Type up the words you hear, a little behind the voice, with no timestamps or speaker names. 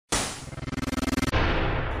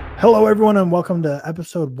Hello, everyone, and welcome to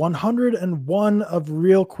episode 101 of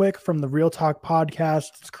Real Quick from the Real Talk podcast.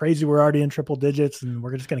 It's crazy. We're already in triple digits, and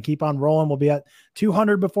we're just going to keep on rolling. We'll be at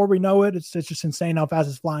 200 before we know it. It's just insane how fast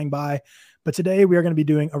it's flying by. But today we are going to be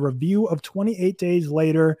doing a review of 28 Days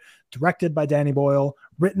Later, directed by Danny Boyle,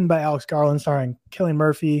 written by Alex Garland, starring Cillian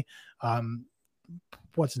Murphy,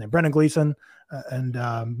 Brendan Gleeson, and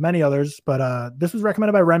many others. But this was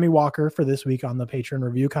recommended by Remy Walker for this week on the Patreon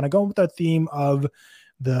review, kind of going with our theme of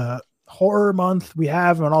the horror month we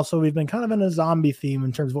have, and also we've been kind of in a zombie theme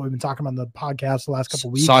in terms of what we've been talking about on the podcast the last couple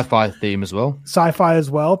of weeks. Sci-fi theme as well. Sci-fi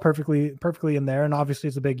as well, perfectly in there. And obviously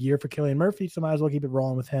it's a big year for Cillian Murphy, so might as well keep it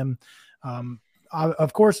rolling with him.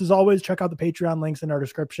 Of course, as always, check out the Patreon links in our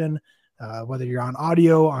description. Whether you're on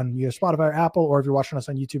audio on your Spotify or Apple, or if you're watching us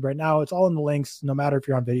on YouTube right now, it's all in the links, no matter if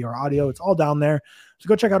you're on video or audio, it's all down there. So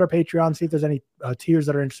go check out our Patreon, see if there's any tiers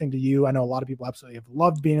that are interesting to you. I know a lot of people absolutely have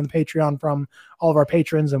loved being in the Patreon from all of our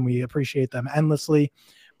patrons, and we appreciate them endlessly.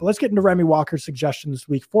 But let's get into Remy Walker's suggestion this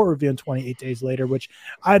week for reviewing 28 Days Later, which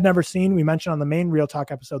I had never seen. We mentioned on the main Real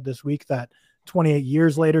Talk episode this week that 28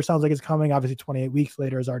 years later sounds like it's coming. Obviously 28 weeks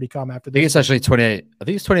later has already come after this. I think it's actually 28. I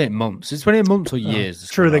think it's 28 months. It's 28 months or years.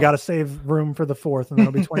 True. They got to save room for the fourth, and then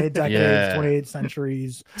it'll be 28 decades, 28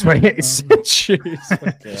 centuries. 28 centuries.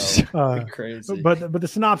 Crazy. But the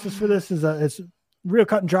synopsis for this is it's real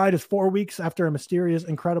cut and dried. Is 4 weeks after a mysterious,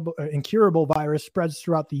 incurable virus spreads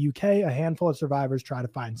throughout the UK, a handful of survivors try to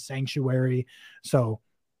find sanctuary. So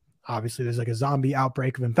obviously, there's like a zombie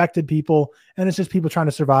outbreak of infected people, and it's just people trying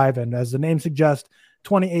to survive. And as the name suggests,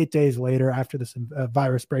 28 days later, after this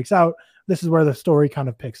virus breaks out, this is where the story kind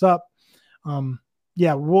of picks up.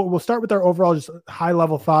 We'll start with our overall just high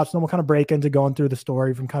level thoughts, and then we'll kind of break into going through the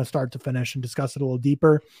story from kind of start to finish and discuss it a little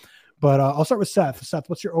deeper. But I'll start with Seth. Seth,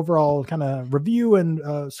 what's your overall kind of review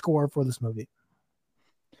and score for this movie?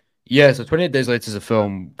 Yeah, so 28 Days Later is a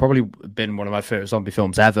film, probably been one of my favorite zombie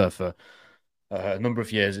films ever for a number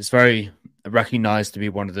of years. It's very recognized to be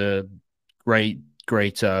one of the great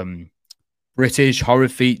British horror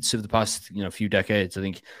feats of the past few decades. I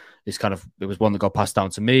think it was one that got passed down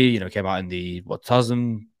to me. Came out in the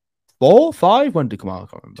 2004, 5? When did it come out? I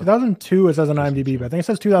can't remember. 2002 it says on IMDb, but I think it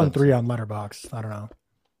says 2003 on Letterboxd. I don't know.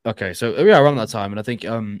 Okay, so yeah, around that time, and I think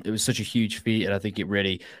it was such a huge feat, and I think it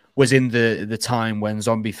really was in the time when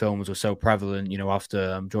zombie films were so prevalent.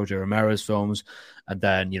 After George Romero's films, and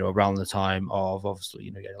then around the time of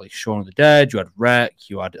obviously like Shaun of the Dead, you had Wreck,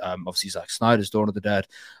 you had obviously Zack Snyder's Dawn of the Dead,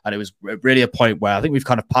 and it was really a point where I think we've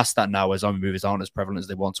kind of passed that now, where zombie movies aren't as prevalent as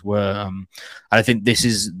they once were. And I think this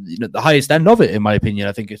is the highest end of it, in my opinion.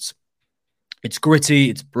 I think it's gritty,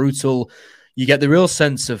 it's brutal. You get the real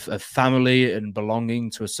sense of family and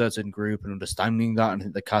belonging to a certain group and understanding that. And I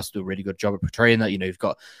think the cast do a really good job of portraying that. You've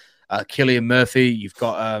got Cillian Murphy, you've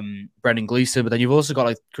got Brendan Gleeson, but then you've also got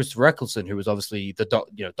like Christopher Eccleston, who was obviously the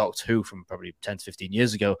Doctor Who from probably 10 to 15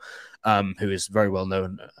 years ago, who is very well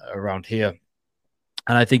known around here.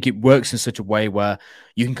 And I think it works in such a way where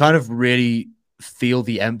you can kind of really feel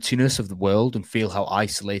the emptiness of the world and feel how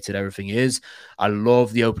isolated everything is. I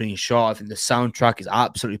love the opening shot. I think the soundtrack is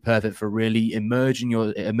absolutely perfect for really immersing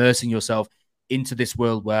yourself into this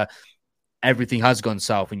world where everything has gone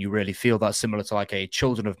south, and you really feel that, similar to like a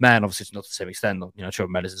Children of Men. Obviously, it's not to the same extent, Children of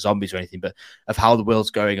Men isn't zombies or anything, but of how the world's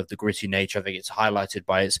going, of the gritty nature. I think it's highlighted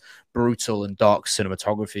by its brutal and dark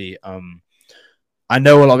cinematography. I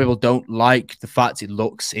know a lot of people don't like the fact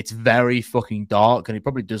it's very fucking dark, and it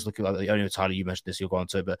probably does look like, I know, Tyler, you mentioned this, you'll go on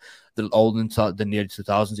to it, but the older than the early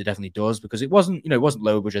 2000s, it definitely does, because it wasn't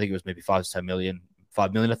low budget. I think it was maybe 5 to 10 million,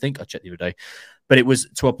 5 million, I think. I checked the other day. But it was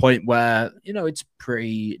to a point where, it's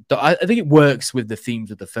pretty... I think it works with the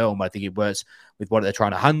themes of the film. I think it works with what they're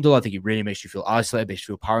trying to handle. I think it really makes you feel isolated, makes you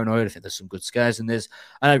feel paranoid. I think there's some good scares in this.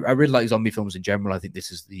 And I really like zombie films in general. I think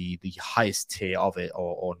this is the highest tier of it,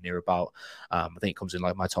 or near about. I think it comes in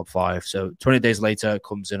like my top 5. So 20 Days Later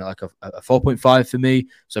comes in at like a 4.5 for me.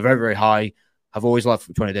 So very, very high. I've always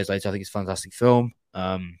loved 20 Days Later. I think it's a fantastic film.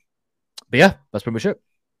 But yeah, that's pretty much it.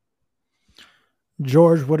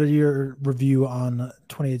 George, what are your review on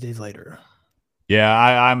 28 Days Later? Yeah,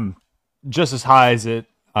 I'm just as high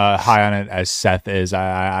on it as Seth is.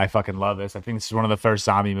 I fucking love this. I think this is one of the first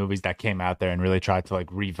zombie movies that came out there and really tried to like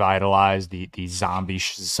revitalize the zombie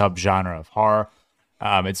subgenre of horror.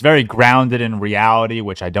 It's very grounded in reality,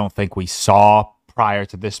 which I don't think we saw prior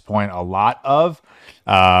to this point a lot of.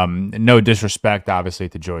 No disrespect, obviously,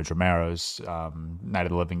 to George Romero's Night of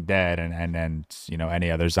the Living Dead and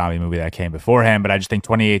any other zombie movie that came before him, but I just think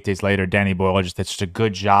 28 Days Later, Danny Boyle just did such a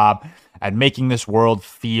good job at making this world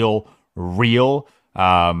feel real.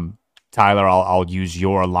 Tyler, I'll use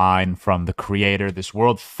your line from the creator. This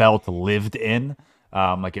world felt lived in.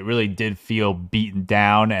 Like it really did feel beaten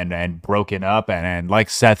down and broken up. And like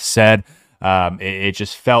Seth said, it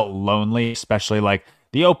just felt lonely, especially like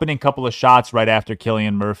the opening couple of shots right after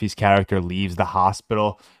Cillian Murphy's character leaves the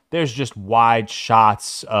hospital. There's just wide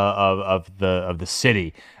shots of the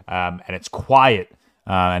city, and it's quiet,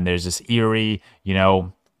 and there's this eerie,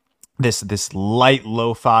 this light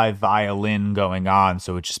lo-fi violin going on,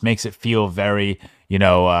 so it just makes it feel very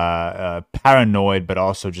paranoid, but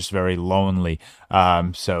also just very lonely.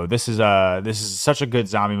 So this is such a good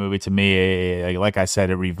zombie movie to me. Like I said,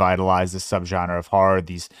 it revitalized the subgenre of horror.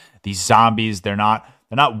 These zombies, they're not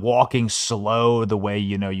walking slow the way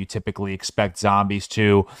you typically expect zombies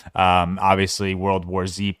to. Obviously, World War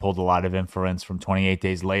Z pulled a lot of inference from 28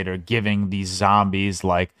 Days Later, giving these zombies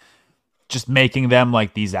just making them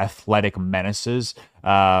like these athletic menaces,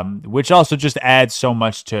 which also just adds so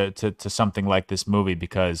much to something like this movie,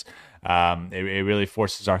 because it really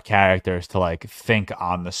forces our characters to think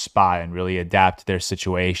on the spot and really adapt to their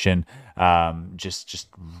situation, just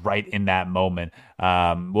right in that moment.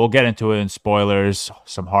 We'll get into it in spoilers,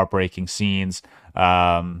 some heartbreaking scenes,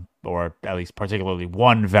 or at least particularly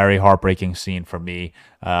one very heartbreaking scene for me,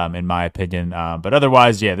 in my opinion. But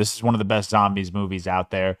otherwise, yeah, this is one of the best zombies movies out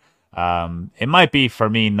there. It might be for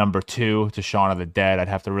me number 2 to Shaun of the Dead. I'd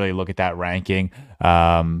have to really look at that ranking.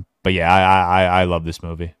 But yeah, I love this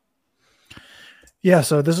movie. Yeah,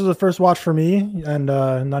 so this is the first watch for me, and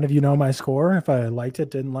none of you know my score, if I liked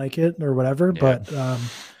it, didn't like it, or whatever. Yeah. But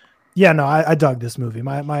I dug this movie.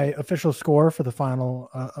 My official score for the final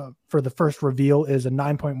for the first reveal is a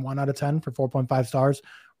 9.1 out of 10 for 4.5 stars.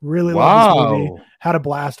 Really love this movie. Had a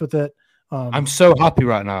blast with it. I'm so happy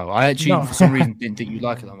right now. I actually, for some reason, didn't think you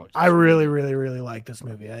like it that much. I really, really, really like this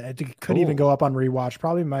movie. I think it could even go up on rewatch.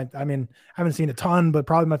 Probably I haven't seen a ton, but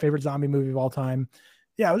probably my favorite zombie movie of all time.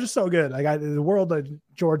 Yeah, it was just so good. The world that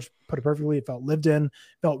George put it perfectly. It felt lived in,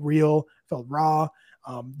 felt real, felt raw.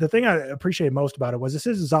 The thing I appreciate most about it was this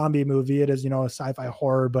is a zombie movie. It is, a sci-fi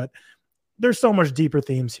horror, but there's so much deeper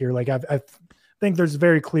themes here. I think there's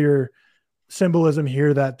very clear symbolism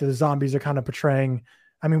here that the zombies are kind of portraying.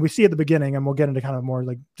 We see at the beginning, and we'll get into kind of more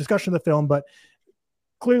discussion of the film, but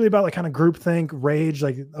clearly about kind of groupthink, rage,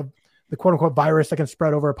 the quote unquote virus that can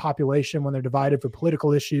spread over a population when they're divided for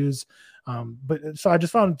political issues. But so I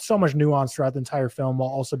just found so much nuance throughout the entire film, while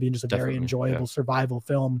also being just a very enjoyable survival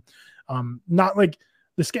film. Not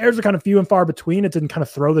the scares are kind of few and far between. It didn't kind of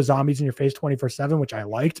throw the zombies in your face 24/7, which I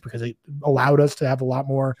liked, because it allowed us to have a lot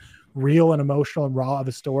more real and emotional and raw of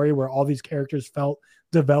a story where all these characters felt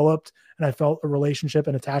developed, and I felt a relationship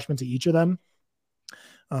and attachment to each of them.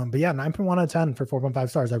 But yeah, 9.1 out of 10 for 4.5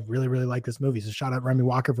 stars. I really, really like this movie. So shout out Remy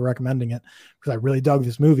Walker for recommending it, because I really dug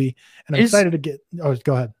this movie, and I'm excited to get. Oh,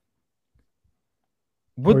 go ahead.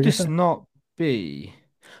 Would this not be?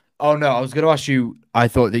 Oh no, I was going to ask you. I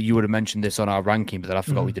thought that you would have mentioned this on our ranking, but then I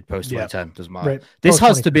forgot we did post 2010. Doesn't matter. Right. This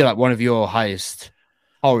has to be one of your highest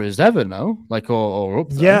horrors ever, no? Or up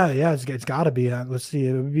there. Yeah, it's got to be. Let's see,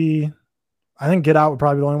 it would be. I think Get Out would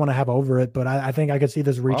probably be the only one I have over it, but I think I could see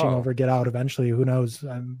this reaching over Get Out eventually. Who knows?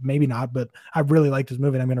 Maybe not, but I really like this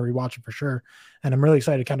movie, and I'm going to rewatch it for sure. And I'm really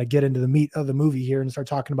excited to kind of get into the meat of the movie here and start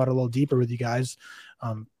talking about it a little deeper with you guys.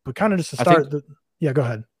 But kind of just to start, go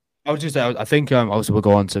ahead. I was just say, I think obviously we'll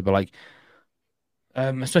go on to, but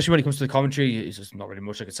especially when it comes to the commentary, it's just not really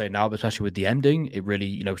much I could say now, but especially with the ending, it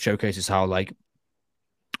really showcases how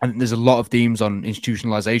and there's a lot of themes on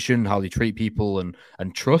institutionalization, how they treat people, and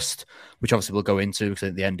trust, which obviously we'll go into, because I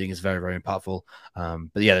think the ending is very, very impactful.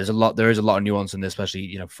 But yeah, there is a lot of nuance in this,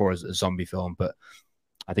 especially for a zombie film. But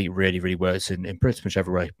I think it really, really works in pretty much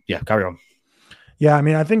every way. Yeah, carry on. Yeah,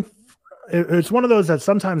 I think it's one of those that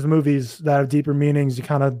sometimes movies that have deeper meanings,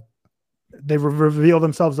 they reveal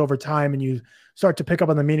themselves over time, and you start to pick up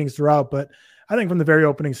on the meanings throughout. But I think from the very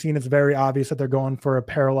opening scene, it's very obvious that they're going for a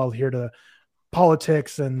parallel here to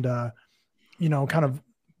politics and kind of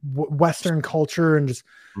Western culture and just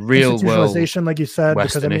real institutionalization, like you said.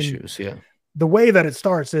 Western issues. Yeah, the way that it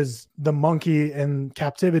starts is the monkey in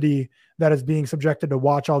captivity that is being subjected to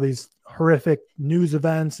watch all these horrific news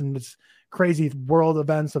events and this crazy world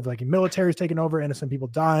events of military's taking over, innocent people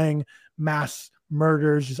dying, mass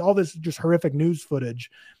murders, just all this just horrific news footage.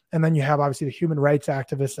 And then you have obviously the human rights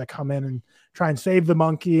activists that come in and try and save the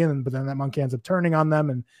monkey, but then that monkey ends up turning on them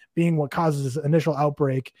and being what causes this initial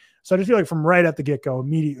outbreak. So I just feel from right at the get-go,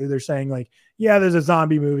 immediately they're saying yeah, there's a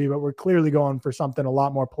zombie movie, but we're clearly going for something a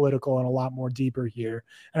lot more political and a lot more deeper here.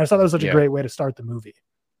 And I thought that was such a great way to start the movie.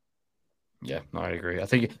 Yeah, no, I agree. I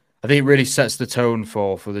think I think it really sets the tone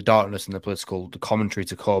for the darkness and the commentary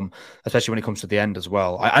to come, especially when it comes to the end as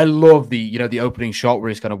well. I love the opening shot where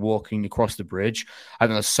he's kind of walking across the bridge. I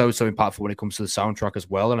think that's so impactful when it comes to the soundtrack as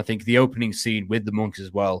well. And I think the opening scene with the monks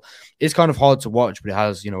as well is kind of hard to watch, but it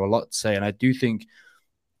has, a lot to say. And I do think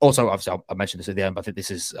also, obviously, I mentioned this at the end, but I think this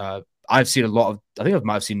is, I've seen a lot of, I think I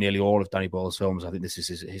might have seen nearly all of Danny Boyle's films. I think this is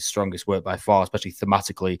his strongest work by far, especially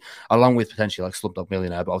thematically, along with potentially like Slumdog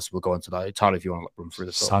Millionaire, but obviously we'll go into that. Tyler, if you want to run through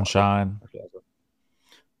the film. Sunshine.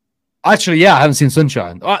 Actually, yeah, I haven't seen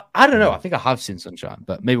Sunshine. I don't know. I think I have seen Sunshine,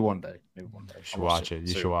 but maybe one day. You should watch it.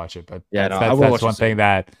 You should watch it. But yeah, that's one thing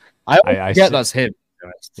that I get. That's him.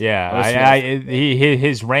 Yeah,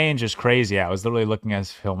 his range is crazy. I was literally looking at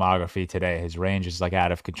his filmography today. His range is like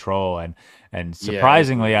out of control, and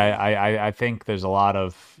surprisingly, I think there's a lot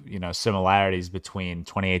of similarities between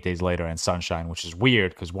 28 Days Later and Sunshine, which is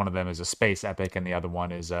weird because one of them is a space epic and the other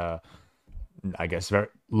one is I guess very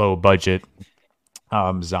low budget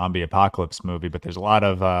zombie apocalypse movie. But there's a lot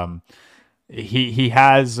of he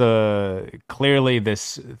has clearly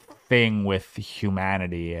this thing with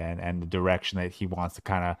humanity and the direction that he wants to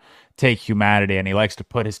kind of take humanity, and he likes to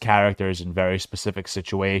put his characters in very specific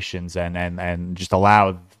situations and just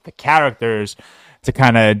allow the characters to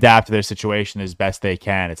kind of adapt to their situation as best they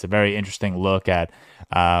can. It's a very interesting look at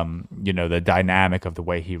the dynamic of the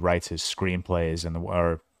way he writes his screenplays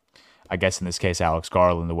or I guess in this case, Alex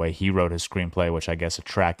Garland, the way he wrote his screenplay, which I guess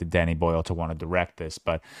attracted Danny Boyle to want to direct this.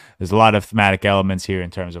 But there's a lot of thematic elements here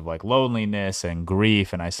in terms of like loneliness and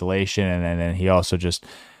grief and isolation. And then he also just,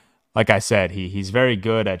 like I said, he's very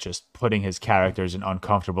good at just putting his characters in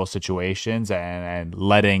uncomfortable situations and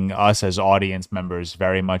letting us as audience members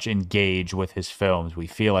very much engage with his films. We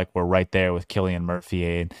feel like we're right there with Cillian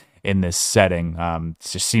Murphy in this setting. It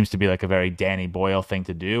just seems to be like a very Danny Boyle thing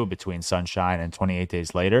to do between Sunshine and 28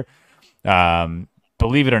 Days Later.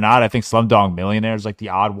 Believe it or not, I think Slumdog Millionaire is like the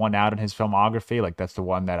odd one out in his filmography. Like that's the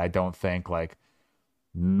one that I don't think like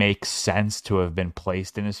makes sense to have been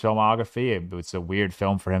placed in his filmography. It's a weird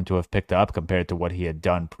film for him to have picked up compared to what he had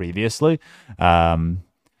done previously. But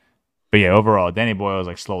yeah, overall, Danny Boyle is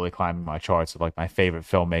like slowly climbing my charts of like my favorite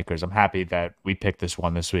filmmakers. I'm happy that we picked this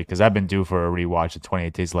one this week because I've been due for a rewatch of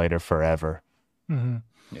 28 Days Later forever. Mm-hmm.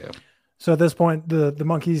 Yeah. So at this point, the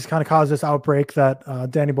monkeys kind of caused this outbreak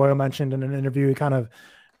that Danny Boyle mentioned in an interview. He kind of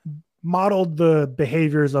modeled the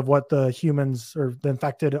behaviors of what the humans or the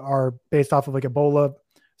infected are based off of like Ebola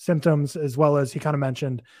symptoms, as well as he kind of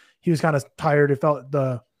mentioned he was kind of tired. He felt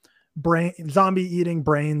the zombie eating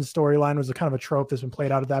brains storyline was a kind of a trope that's been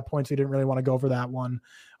played out at that point, so he didn't really want to go for that one.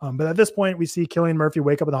 But at this point, we see Cillian Murphy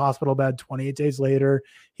wake up in the hospital bed 28 days later.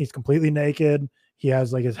 He's completely naked. He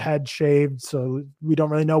has like his head shaved, so we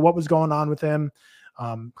don't really know what was going on with him.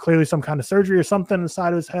 Clearly some kind of surgery or something inside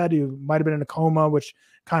of his head. He might have been in a coma, which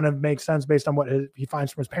kind of makes sense based on what he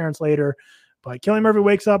finds from his parents later. But Cillian Murphy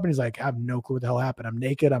wakes up and he's like, I have no clue what the hell happened. I'm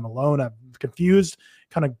naked. I'm alone. I'm confused.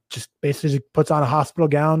 Kind of just basically puts on a hospital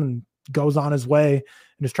gown and goes on his way and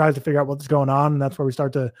just tries to figure out what's going on. And that's where we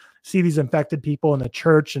start to see these infected people in the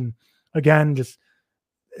church. And again, just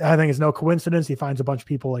I think it's no coincidence. He finds a bunch of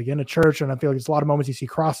people like in a church, and I feel like there's a lot of moments you see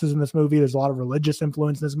crosses in this movie. There's a lot of religious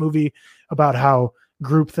influence in this movie about how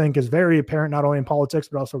groupthink is very apparent, not only in politics,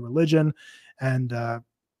 but also religion. And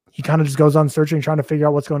he kind of just goes on searching, trying to figure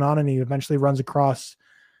out what's going on. And he eventually runs across,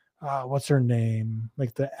 what's her name?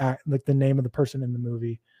 Like the name of the person in the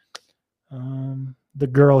movie. The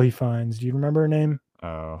girl he finds. Do you remember her name?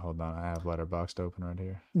 Oh, hold on. I have Letterboxd open right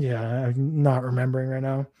here. Yeah, I'm not remembering right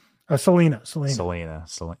now. Selena. So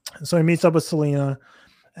he meets up with Selena,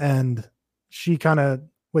 and she kind of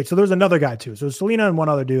so there's another guy too. So Selena and one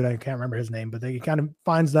other dude, I can't remember his name, but he kind of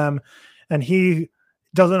finds them, and he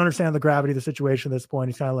doesn't understand the gravity of the situation at this point.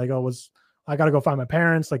 He's kind of like, I got to go find my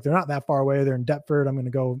parents. Like they're not that far away. They're in Deptford. I'm going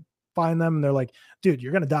to go find them. And they're like, dude,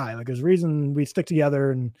 you're going to die. Like there's a reason we stick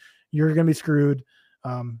together and you're going to be screwed.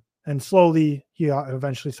 And slowly, he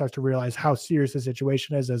eventually starts to realize how serious the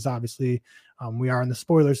situation is, as obviously we are in the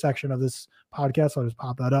spoiler section of this podcast. So I'll just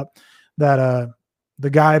pop that up. That the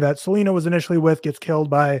guy that Selena was initially with gets killed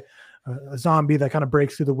by a zombie that kind of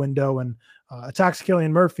breaks through the window and attacks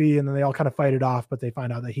Cillian Murphy, and then they all kind of fight it off, but they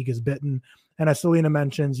find out that he gets bitten. And as Selena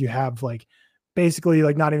mentions, you have like basically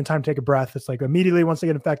like not even time to take a breath. It's like immediately once they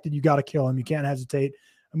get infected, you got to kill him. You can't hesitate.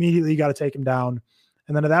 Immediately, you got to take him down.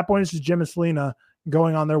 And then at that point, it's just Jim and Selena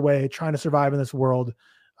going on their way, trying to survive in this world.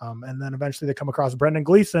 And then eventually they come across Brendan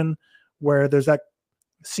Gleeson, where there's that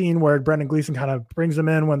scene where Brendan Gleeson kind of brings them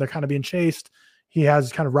in when they're kind of being chased. He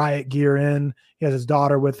has kind of riot gear in. He has his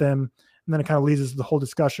daughter with him. And then it kind of leads us to the whole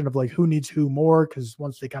discussion of like who needs who more, because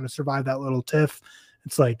once they kind of survive that little tiff,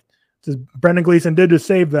 it's like says Brendan Gleeson did just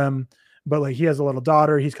save them, but like he has a little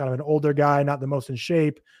daughter. He's kind of an older guy, not the most in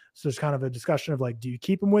shape. So there's kind of a discussion of like, do you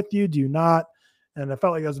keep him with you? Do you not? And I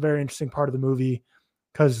felt like that was a very interesting part of the movie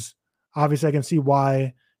because obviously I can see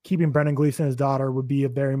why keeping Brendan Gleeson and his daughter would be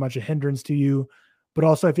very much a hindrance to you. But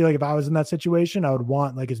also I feel like if I was in that situation, I would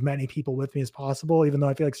want like as many people with me as possible, even though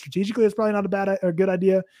I feel like strategically it's probably not a bad or good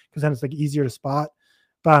idea because then it's like easier to spot.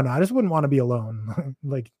 But I don't know. I just wouldn't want to be alone.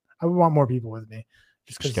 Like I would want more people with me.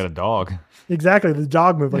 Just get a dog. Exactly. The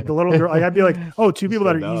dog move, like the little girl. Like I'd be like, oh, two people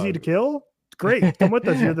that are easy to kill. Great. Come with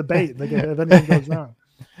us. You're the bait. Like if anything goes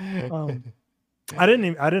wrong. I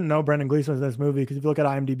didn't know Brendan Gleeson was in this movie because if you look at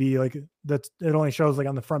IMDb, like it only shows like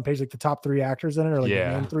on the front page like the top 3 actors in it or like the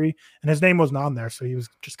main 3, and his name wasn't on there, so he was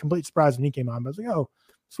just complete surprise when he came on. But I was like, oh,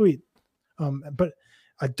 sweet. But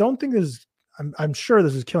I don't think this is. I'm sure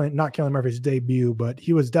this is not Cillian Murphy's debut, but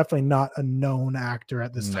he was definitely not a known actor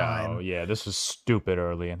at this time. No, yeah, this was stupid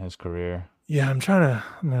early in his career. Yeah, I'm gonna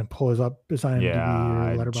pull his IMDb yeah, or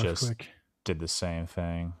I Letterboxd just quick. Did the same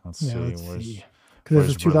thing. Let's see. Because this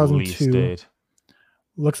is 2002.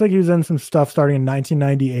 Looks like he was in some stuff starting in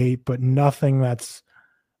 1998, but nothing that's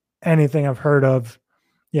anything I've heard of.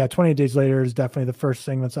 Yeah, 28 Days Later is definitely the first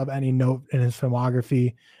thing that's of any note in his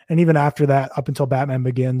filmography. And even after that, up until Batman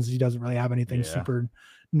Begins, he doesn't really have anything super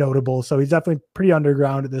notable. So he's definitely pretty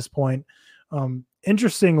underground at this point.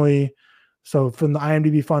 Interestingly, so from the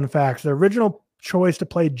IMDb fun facts, the original choice to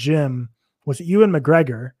play Jim was Ewan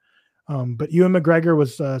McGregor. But Ewan McGregor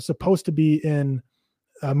was supposed to be in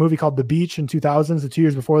a movie called The Beach in 2000s, the 2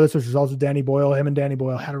 years before this, which was also Danny Boyle. Him and Danny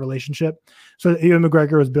Boyle had a relationship. So Ewan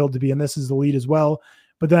McGregor was billed to be in this as the lead as well.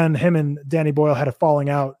 But then him and Danny Boyle had a falling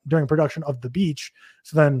out during production of The Beach.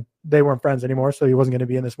 So then they weren't friends anymore. So he wasn't going to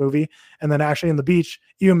be in this movie. And then actually in The Beach,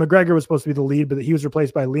 Ewan McGregor was supposed to be the lead, but he was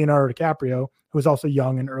replaced by Leonardo DiCaprio, who was also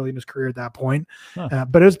young and early in his career at that point.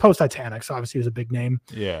 But it was post-Titanic, so obviously he was a big name.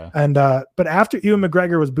 Yeah. And but after Ewan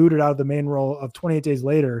McGregor was booted out of the main role of 28 Days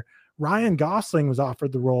Later, Ryan Gosling was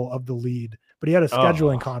offered the role of the lead, but he had a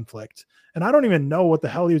scheduling conflict. And I don't even know what the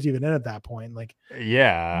hell he was even in at that point. Like,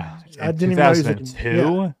 yeah, I didn't even know he was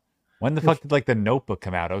 2002. When the fuck did like The Notebook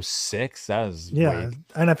come out? 06? That was and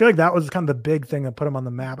I feel like that was kind of the big thing that put him on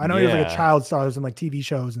the map. I know he was like a child star in like TV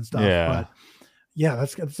shows and stuff, but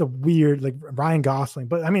that's a weird like Ryan Gosling.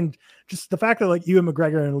 But I mean, just the fact that like Ewan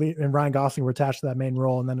McGregor and Ryan Gosling were attached to that main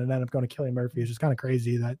role, and then it ended up going to Cillian Murphy is just kind of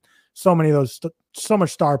crazy that so many of those so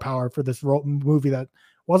much star power for this movie that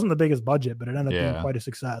wasn't the biggest budget, but it ended up being quite a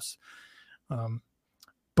success. So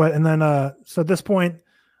at this point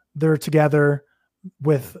they're together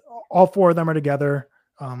with all 4 of them are together.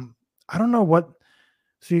 I don't know what,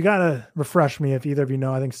 so you got to refresh me if either of you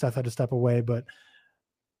know. I think Seth had to step away, but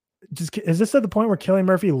just, is this at the point where Cillian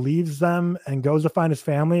Murphy leaves them and goes to find his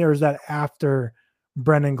family, or is that after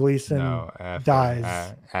Brendan Gleeson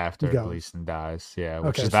dies? After Gleeson dies,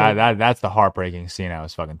 which is that's the heartbreaking scene I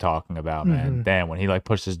was fucking talking about, man. Then when he like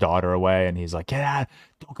pushed his daughter away and he's like, "Get out,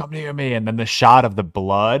 don't come near me," and then the shot of the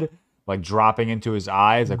blood like dropping into his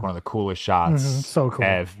eyes, like one of the coolest shots. So cool.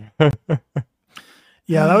 Ever.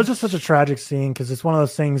 Yeah, that was just such a tragic scene because it's one of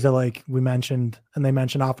those things that like we mentioned and they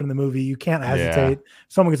mention often in the movie. You can't hesitate. If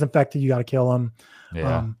someone gets infected, you got to kill them.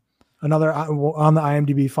 Yeah. Another on the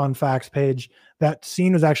IMDb fun facts page, that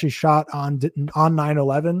scene was actually shot on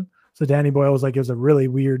 9/11. So Danny Boyle was like, it was a really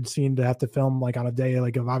weird scene to have to film like on a day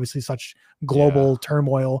like of obviously such global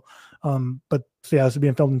turmoil. But so this was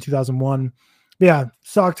being filmed in 2001. But yeah,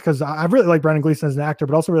 sucked because I really like Brendan Gleeson as an actor,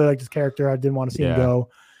 but also really liked his character. I didn't want to see him go.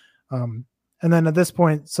 And then at this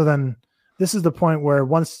point, this is the point where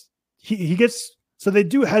once he gets, so they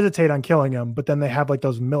do hesitate on killing him, but then they have like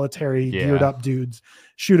those military geared up dudes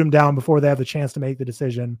shoot him down before they have the chance to make the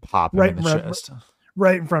decision. Pop him in the chest.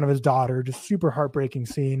 Right in front of his daughter. Just super heartbreaking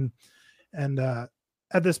scene. And at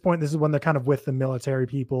this point, this is when they're kind of with the military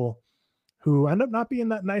people who end up not being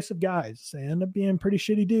that nice of guys. They end up being pretty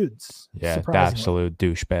shitty dudes. Yeah, absolute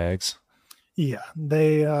douchebags. Yeah,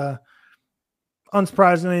 they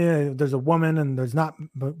unsurprisingly, there's a woman and there's not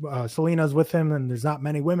Selena's with him, and there's not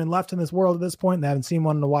many women left in this world at this point. They haven't seen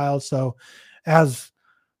one in a while. So as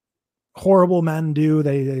horrible men do,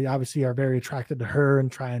 they obviously are very attracted to her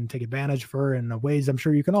and try and take advantage of her in ways I'm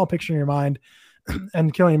sure you can all picture in your mind.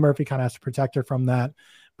 And Cillian Murphy kind of has to protect her from that.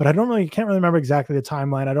 But I can't really remember exactly the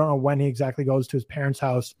timeline. I don't know when he exactly goes to his parents'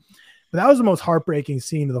 house. But that was the most heartbreaking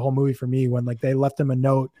scene of the whole movie for me, when like they left him a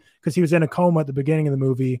note because he was in a coma at the beginning of the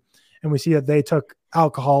movie. And we see that they took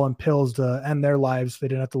alcohol and pills to end their lives. So they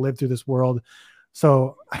didn't have to live through this world.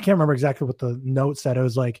 So I can't remember exactly what the note said. It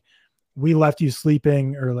was like, we left you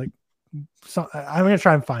sleeping, or like, I'm going to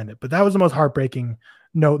try and find it. But that was the most heartbreaking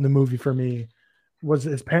note in the movie for me. was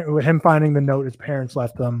his parent, him finding the note his parents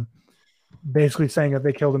left them, basically saying that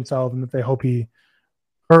they killed themselves and that they hope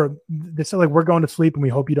or they said like, we're going to sleep and we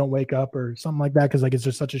hope you don't wake up or something like that, because like it's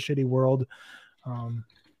just such a shitty world. I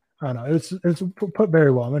don't know. It's put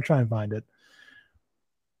very well. I'm gonna try and find it.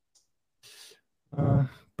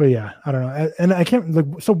 But yeah, I don't know. And I can't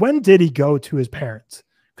like. So when did he go to his parents?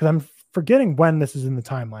 Because I'm forgetting when this is in the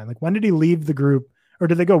timeline. Like when did he leave the group, or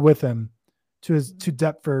did they go with him to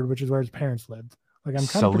Deptford, which is where his parents lived? Like I'm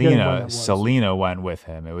kind of forgetting when that was. Selena went with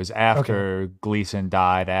him. It was after Gleason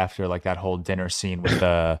died. After like that whole dinner scene with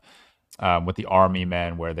the army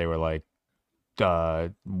men, where they were like,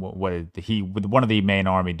 one of the main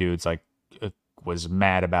army dudes like was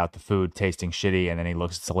mad about the food tasting shitty, and then he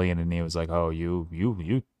looks at Selena and he was like, "Oh, you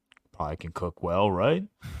probably can cook well, right?"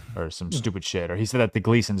 Or some stupid shit. Or he said that to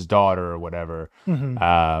Gleason's daughter or whatever.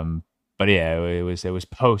 But yeah, it was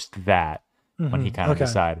post that when he kind of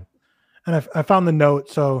decided. And I found the note.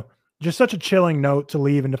 So just such a chilling note to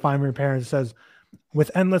leave and to find your parents. It says, "With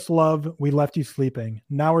endless love, we left you sleeping.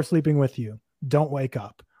 Now we're sleeping with you. Don't wake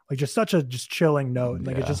up." Like just such a chilling note.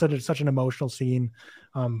 Like it's just such an emotional scene.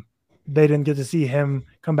 They didn't get to see him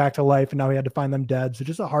come back to life, and now he had to find them dead. So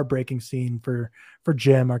just a heartbreaking scene for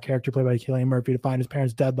Jim, our character played by Cillian Murphy, to find his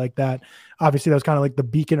parents dead like that. Obviously, that was kind of like the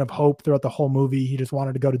beacon of hope throughout the whole movie. He just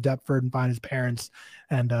wanted to go to Deptford and find his parents,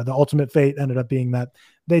 and the ultimate fate ended up being that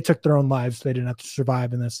they took their own lives. So they didn't have to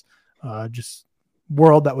survive in this just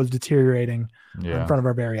world that was deteriorating in front of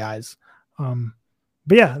our very eyes.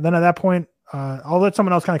 But yeah, then at that point, I'll let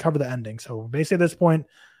someone else kind of cover the ending. So basically at this point,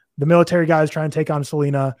 the military guys try and take on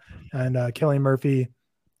Selena, and Cillian Murphy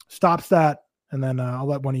stops that. And then I'll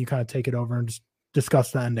let one of you kind of take it over and just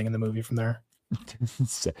discuss the ending in the movie from there.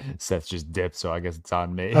 Seth just dipped, so I guess it's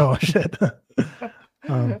on me. Oh, shit.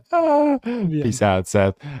 Peace out,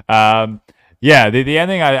 Seth. Yeah, the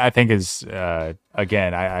ending I think is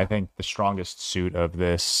again I think the strongest suit of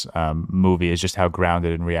this movie is just how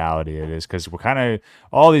grounded in reality it is, because we're kind of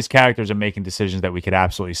all these characters are making decisions that we could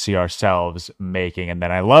absolutely see ourselves making, and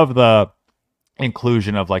then I love the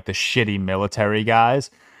inclusion of like the shitty military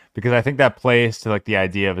guys, because I think that plays to like the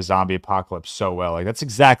idea of a zombie apocalypse so well. Like that's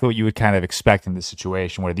exactly what you would kind of expect in this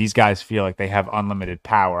situation, where these guys feel like they have unlimited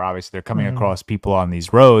power. Obviously, they're coming across people on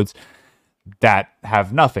these roads that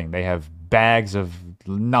have nothing. They have bags of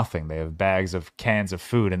nothing. They have bags of cans of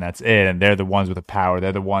food, and that's it. And they're the ones with the power.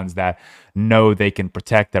 They're the ones that know they can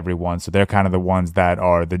protect everyone. So they're kind of the ones that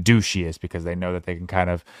are the douchiest, because they know that they can kind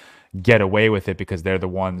of get away with it because they're the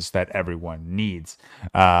ones that everyone needs.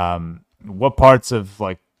 What parts of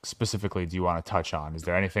like specifically do you want to touch on? Is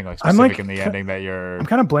there anything like specific in the ending that you're... I'm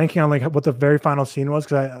kind of blanking on like what the very final scene was,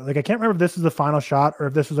 because I can't remember if this is the final shot or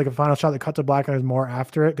if this was like a final shot that cut to black and there's more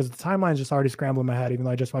after it, because the timeline is just already scrambled in my head, even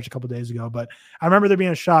though I just watched a couple days ago. But I remember there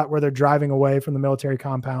being a shot where they're driving away from the military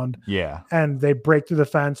compound, and they break through the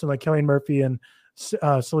fence, and like Cillian Murphy and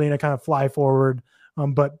Selena kind of fly forward.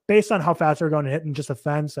 But based on how fast they're going to hit in just a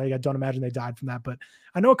fence, I don't imagine they died from that. But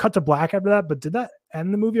I know it cut to black after that. But did that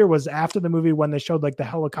end the movie, or was after the movie when they showed like the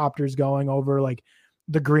helicopters going over like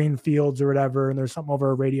the green fields or whatever, and there's something over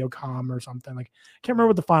a radio comm or something? Like I can't remember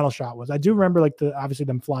what the final shot was. I do remember like obviously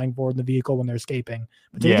them flying forward in the vehicle when they're escaping.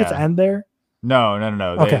 But did it just end there? No.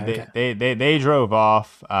 Okay. They drove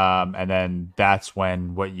off, and then that's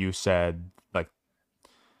when what you said.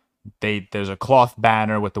 There's a cloth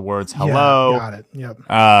banner with the words "hello." Yeah, got it.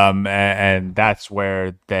 Yep. And that's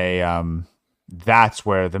where that's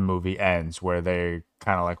where the movie ends, where they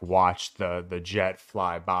kind of like watch the jet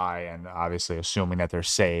fly by, and obviously assuming that they're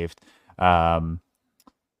saved. That's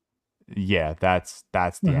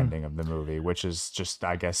the ending of the movie, which is just,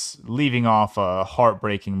 I guess, leaving off a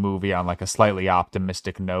heartbreaking movie on like a slightly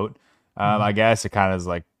optimistic note. I guess it kind of is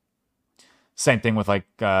like same thing with like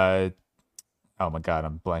oh my God,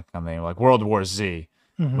 I'm blanking on the name. Like World War Z.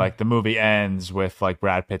 Like the movie ends with like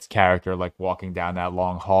Brad Pitt's character like walking down that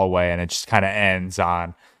long hallway, and it just kind of ends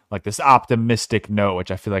on like this optimistic note,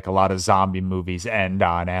 which I feel like a lot of zombie movies end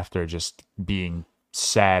on after just being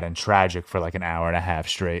sad and tragic for like an hour and a half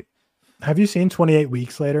straight. Have you seen 28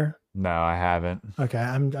 Weeks Later? No, I haven't. Okay,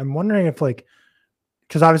 I'm wondering if like,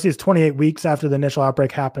 because obviously it's 28 weeks after the initial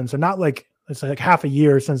outbreak happened, so not like it's like half a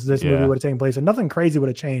year since this movie would have taken place, and nothing crazy would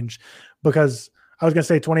have changed, because I was going to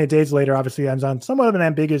say 28 Days Later obviously ends on somewhat of an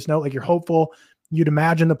ambiguous note. Like you're hopeful, you'd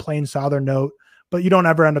imagine the plane saw their note, but you don't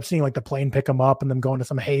ever end up seeing like the plane pick them up and them going to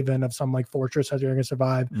some haven of some like fortress that they're going to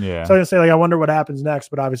survive. Yeah. So I was going to say like, I wonder what happens next,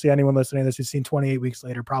 but obviously anyone listening to this who's seen 28 Weeks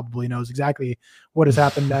Later probably knows exactly what has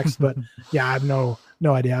happened next. But yeah, I have no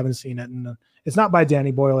idea. I haven't seen it. And it's not by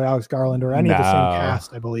Danny Boyle or Alex Garland or any of the same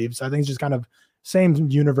cast, I believe. So I think it's just kind of same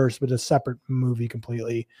universe, but a separate movie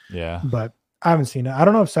completely. Yeah. But I haven't seen it. I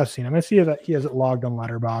don't know if Seth's seen it. I'm gonna see if he has it logged on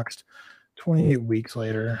Letterboxd. 28 weeks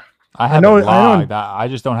later. I have it logged. I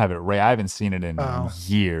just don't have it. I haven't seen it in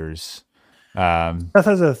years. Seth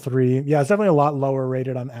has a 3. Yeah, it's definitely a lot lower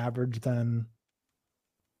rated on average than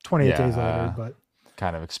 28 Days Later, but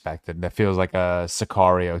kind of expected. That feels like a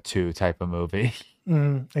Sicario 2 type of movie.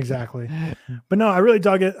 Exactly. But no, I really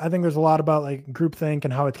dug it. I think there's a lot about like groupthink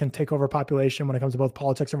and how it can take over a population when it comes to both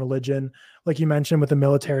politics and religion. Like you mentioned with the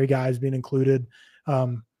military guys being included.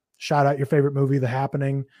 Shout out your favorite movie, The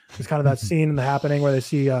Happening. There's kind of that scene in The Happening where they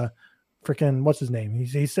see freaking, what's his name?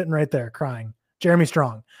 He's sitting right there crying. Jeremy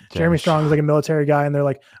Strong. Jeremy Strong is like a military guy, and they're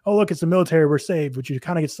like, oh, look, it's the military, we're saved, which you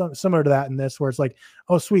kind of get similar to that in this, where it's like,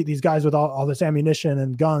 oh, sweet, these guys with all this ammunition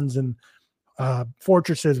and guns and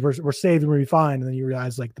fortresses, we're saved and we're fine. And then you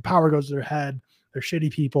realize like the power goes to their head, they're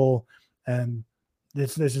shitty people, and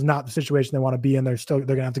this is not the situation they want to be in. They're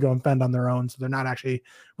gonna have to go and fend on their own, so they're not actually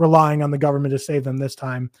relying on the government to save them this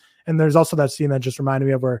time. And there's also that scene that just reminded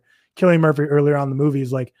me of where Cillian Murphy earlier on in the movie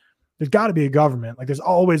is like, there's got to be a government. Like there's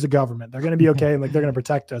always a government. They're going to be okay. And like, they're going to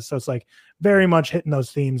protect us. So it's like very much hitting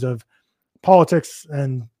those themes of politics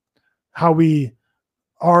and how we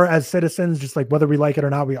are as citizens, just like whether we like it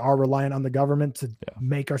or not, we are reliant on the government to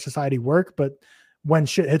make our society work. But when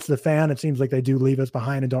shit hits the fan, it seems like they do leave us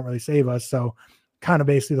behind and don't really save us. So kind of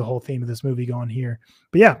basically the whole theme of this movie going here.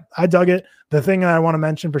 But yeah, I dug it. The thing that I want to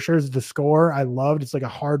mention for sure is the score. I loved. It's like a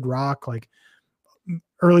hard rock, like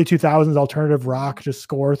early 2000s alternative rock, just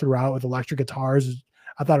score throughout with electric guitars.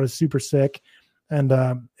 I thought it was super sick. And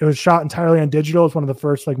it was shot entirely on digital. It's one of the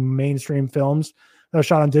first like mainstream films that was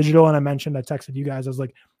shot on digital. And I texted you guys, I was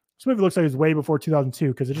like, this movie looks like it's way before 2002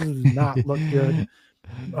 because it just does not look good.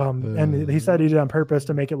 And he said he did it on purpose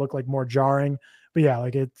to make it look like more jarring. But yeah,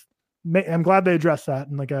 like I'm glad they addressed that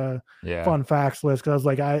in like a fun facts list, because I was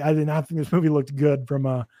like, I did not think this movie looked good from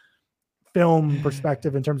a film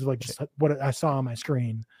perspective in terms of like just what I saw on my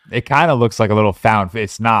screen. It kind of looks like a little found.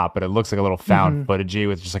 It's not, but it looks like a little found footagey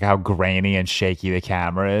with just like how grainy and shaky the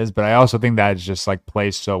camera is. But I also think that just like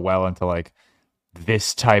plays so well into like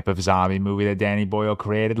this type of zombie movie that Danny Boyle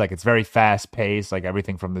created. Like it's very fast paced, like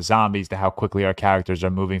everything from the zombies to how quickly our characters are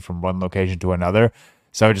moving from one location to another.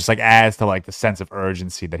 So it just like adds to like the sense of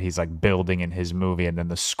urgency that he's like building in his movie. And then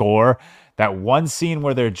the score, that one scene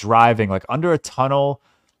where they're driving like under a tunnel,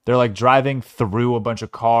 they're like driving through a bunch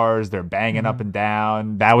of cars, they're banging up and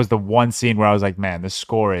down. That was the one scene where I was like, man, this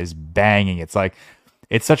score is banging. It's like,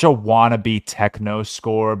 it's such a wannabe techno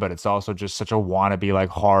score, but it's also just such a wannabe like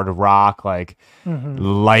hard rock, like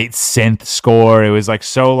light synth score. It was like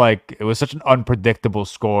so like, it was such an unpredictable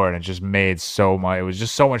score, and it just made so much, it was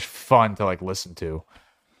just so much fun to like listen to.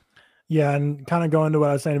 Yeah, and kind of going to what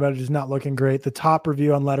I was saying about it just not looking great. The top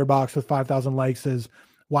review on Letterboxd with 5,000 likes is,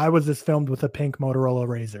 why was this filmed with a pink Motorola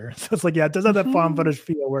Razr? So it's like, yeah, it does have that found footage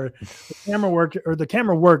feel where the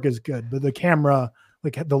camera work is good, but the camera,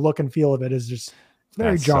 like the look and feel of it is just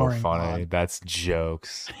very jarring. So funny. That's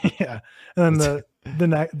jokes. Yeah. And then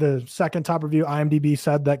the second top review, IMDb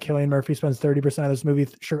said that Cillian Murphy spends 30% of this movie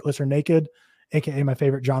shirtless or naked, aka my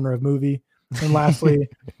favorite genre of movie. And lastly,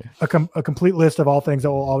 a complete list of all things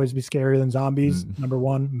that will always be scarier than zombies. Number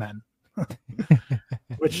 1, men.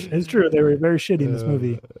 Which is true. They were very shitty in this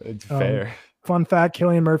movie. It's fair. Fun fact,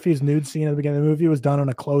 Cillian Murphy's nude scene at the beginning of the movie was done on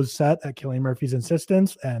a closed set at Cillian Murphy's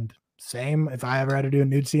insistence. And same, if I ever had to do a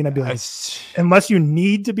nude scene, I'd be like, unless you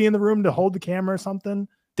need to be in the room to hold the camera or something.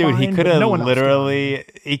 Dude, he could have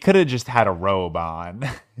he could have just had a robe on.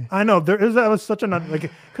 I know that was such like,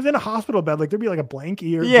 because in a hospital bed, like there'd be like a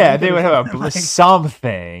blankie or they would have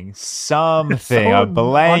something, a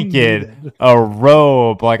blanket, a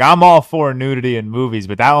robe. Like I'm all for nudity in movies,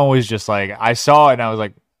 but that one was just like, I saw it and I was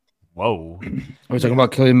like, whoa. Are we talking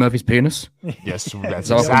about Cillian Murphy's penis? Yes, that's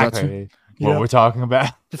exactly what we're talking about.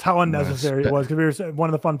 Just how unnecessary it was. Because one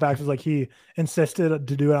of the fun facts was like he insisted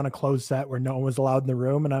to do it on a closed set where no one was allowed in the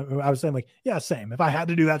room. And I was saying like, yeah, same. If I had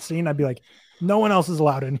to do that scene, I'd be like, no one else is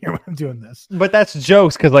allowed in here when I'm doing this. But that's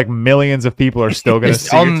jokes because like millions of people are still going to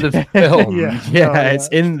see on the film. It's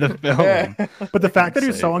in the film. Yeah. But the fact that he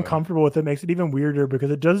was so uncomfortable with it makes it even weirder, because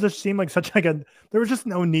it does just seem like such like there was just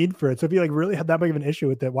no need for it. So if he like really had that big of an issue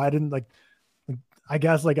with it, why didn't I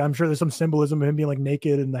guess like I'm sure there's some symbolism of him being like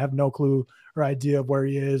naked and have no clue or idea of where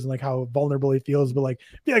he is and like how vulnerable he feels, but like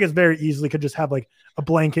I feel like it's very easily could just have like a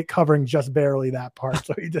blanket covering just barely that part,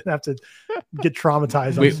 so he didn't have to get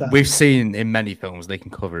traumatized. We've seen in many films they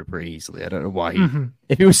can cover it pretty easily. I don't know why.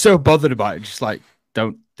 If he was so bothered about it, just like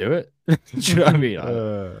don't do it. Do you know what I mean?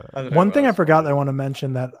 I One thing I forgot that I want to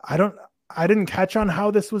mention that I didn't catch on how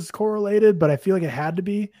this was correlated, but I feel like it had to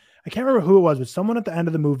be. I can't remember who it was, but someone at the end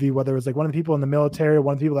of the movie, whether it was like one of the people in the military or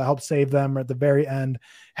one of the people that helped save them, or at the very end,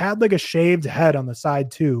 had like a shaved head on the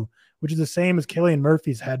side too, which is the same as Cillian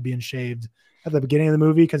Murphy's head being shaved at the beginning of the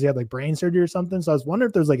movie because he had like brain surgery or something. So I was wondering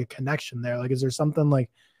if there's like a connection there. Like, is there something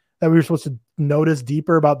like that we were supposed to notice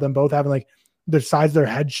deeper about them both having like the sides of their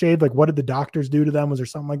head shaved? Like, what did the doctors do to them? Was there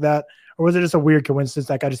something like that? Or was it just a weird coincidence?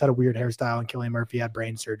 That guy just had a weird hairstyle and Cillian Murphy had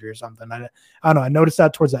brain surgery or something. I don't know. I noticed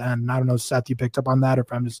that towards the end. And I don't know, Seth, you picked up on that, or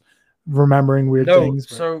if I'm just remembering weird things.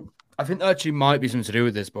 But... So I think that actually might be something to do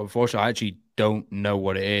with this, but unfortunately, I actually don't know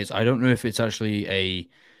what it is. I don't know if it's actually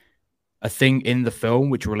a thing in the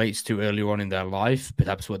film which relates to earlier on in their life,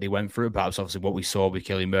 perhaps what they went through, perhaps obviously what we saw with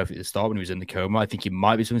Cillian Murphy at the start when he was in the coma. I think it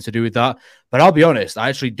might be something to do with that, but I'll be honest, I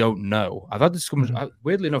actually don't know. I've had this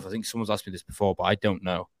weirdly enough, I think someone's asked me this before, but I don't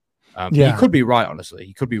know. You could be right, honestly.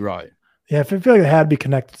 You could be right. Yeah, I feel like it had to be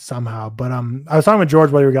connected somehow. But I was talking with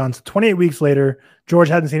George while you were gone. So 28 weeks later, George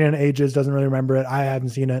hadn't seen it in ages, doesn't really remember it. I hadn't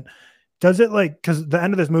seen it. Does it like, because the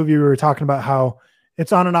end of this movie, we were talking about how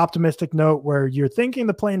it's on an optimistic note where you're thinking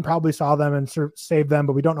the plane probably saw them and saved them,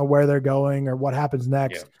 but we don't know where they're going or what happens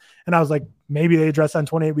next. Yeah. And I was like, maybe they address on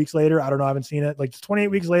 28 weeks later. I don't know. I haven't seen it. Like, does 28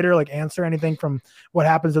 weeks later, like, answer anything from what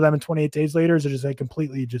happens to them in 28 days later? Is it just like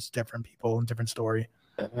completely just different people and different story?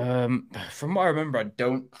 From what I remember, I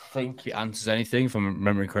don't think it answers anything, if I'm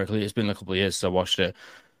remembering correctly. It's been a couple of years since I watched it.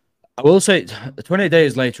 I will say 28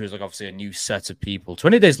 days later is like obviously a new set of people.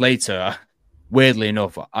 28 days later, weirdly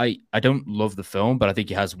enough, I don't love the film, but I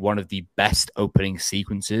think it has one of the best opening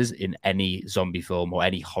sequences in any zombie film or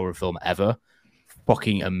any horror film ever.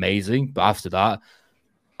 Fucking amazing. But after that,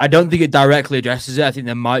 I don't think it directly addresses it. I think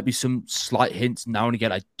there might be some slight hints now and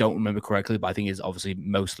again. I don't remember correctly, but I think it's obviously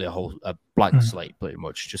mostly a blank slate, pretty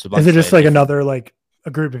much. Just a blank Is it just slate. like another like a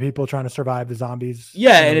group of people trying to survive the zombies?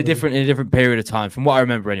 Yeah, in a different period of time. From what I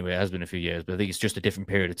remember, anyway, it has been a few years, but I think it's just a different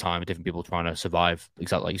period of time, different people trying to survive,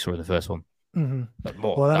 exactly like you saw in the first one. Mm-hmm. But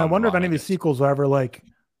well, then I wonder if any of these sequels will ever like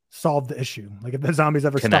solve the issue. Like if the zombies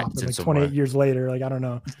ever stop, like 28 years later, like I don't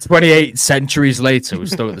know. 28 centuries later, we're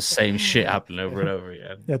still got the same shit happening over and over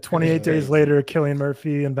again. Yeah, 28 days later, Cillian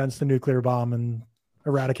Murphy invents the nuclear bomb and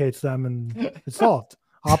eradicates them, and it's solved.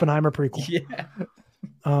 Oppenheimer prequel. Yeah.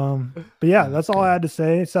 But yeah, that's all I had to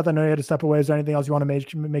say. Seth, I know you had to step away. Is there anything else you want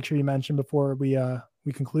to make sure you mention before we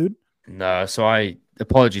conclude? No, so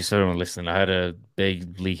apologies to everyone listening. I had a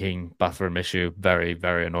big leaking bathroom issue, very,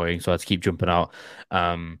 very annoying. So I had to keep jumping out.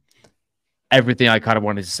 Everything I kind of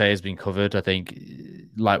wanted to say has been covered. I think,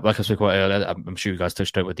 like I spoke about earlier, I'm sure you guys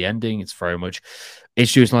touched on it with the ending. It's very much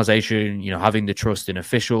institutionalization, having the trust in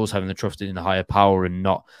officials, having the trust in the higher power, and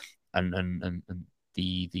not and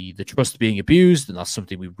the trust being abused. And that's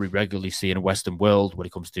something we regularly see in a Western world when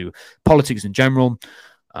it comes to politics in general.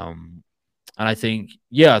 And I think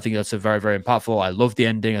that's a very, very impactful. I love the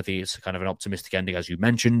ending. I think it's kind of an optimistic ending, as you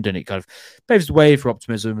mentioned, and it kind of paves the way for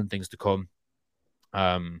optimism and things to come.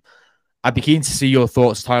 I'd be keen to see your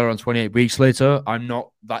thoughts, Tyler, on 28 weeks later. I'm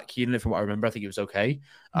not that keen on it from what I remember. I think it was okay,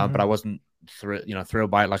 but I wasn't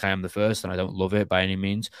thrilled by it like I am the first, and I don't love it by any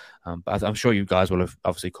means. But I'm sure you guys will have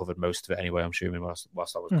obviously covered most of it anyway, I'm assuming, whilst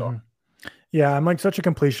I was gone. Yeah, I'm like such a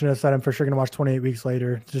completionist that I'm for sure going to watch 28 weeks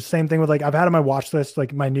later. It's just same thing with like, I've had on my watch list,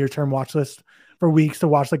 like my near-term watch list for weeks to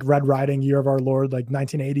watch like Red Riding, Year of Our Lord, like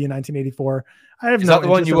 1980 and 1984. Is that the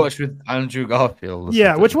one you watched with Andrew Garfield?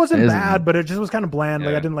 Yeah, which wasn't bad, but it just was kind of bland. Yeah.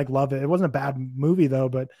 Like I didn't like love it. It wasn't a bad movie though,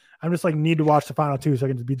 but I'm just like need to watch the final two so I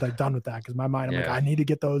can just be like done with that. Because my mind, I'm like, I need to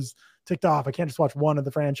get those ticked off. I can't just watch one of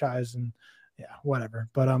the franchise and whatever.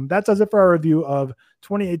 But that does it for our review of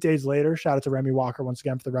 28 Days Later. Shout out to Remy Walker once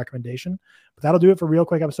again for the recommendation. But that'll do it for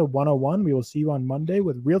ReelQuick episode 101. We will see you on Monday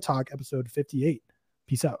with Real Talk episode 58.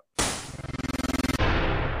 Peace out.